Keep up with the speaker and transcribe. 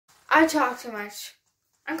I talk too much.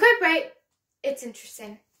 I'm quite bright. It's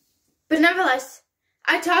interesting. But nevertheless,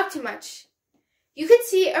 I talk too much. You can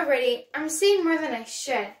see already I'm saying more than I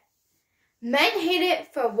should. Men hate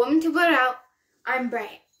it for a woman to blurt out, I'm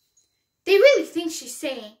bright. They really think she's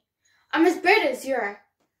saying, I'm as bright as you are.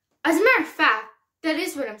 As a matter of fact, that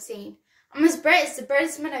is what I'm saying. I'm as bright as the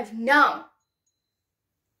brightest men I've known.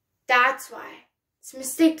 That's why it's a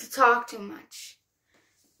mistake to talk too much.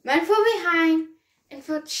 Men fall behind and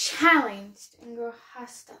feel challenged and grow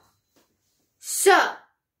hostile. So,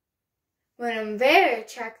 when I'm very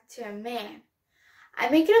attracted to a man, I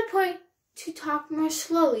make it a point to talk more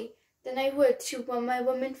slowly than I would to one of my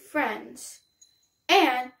women friends.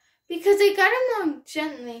 And because I got him along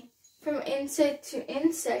gently from insight to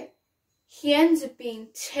insight, he ends up being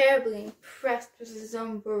terribly impressed with his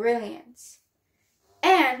own brilliance.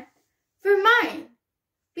 And for mine,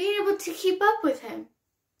 being able to keep up with him.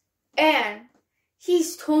 And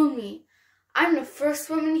he's told me I'm the first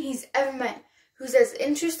woman he's ever met who's as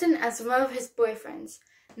interesting as one of his boyfriends.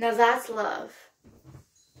 Now that's love.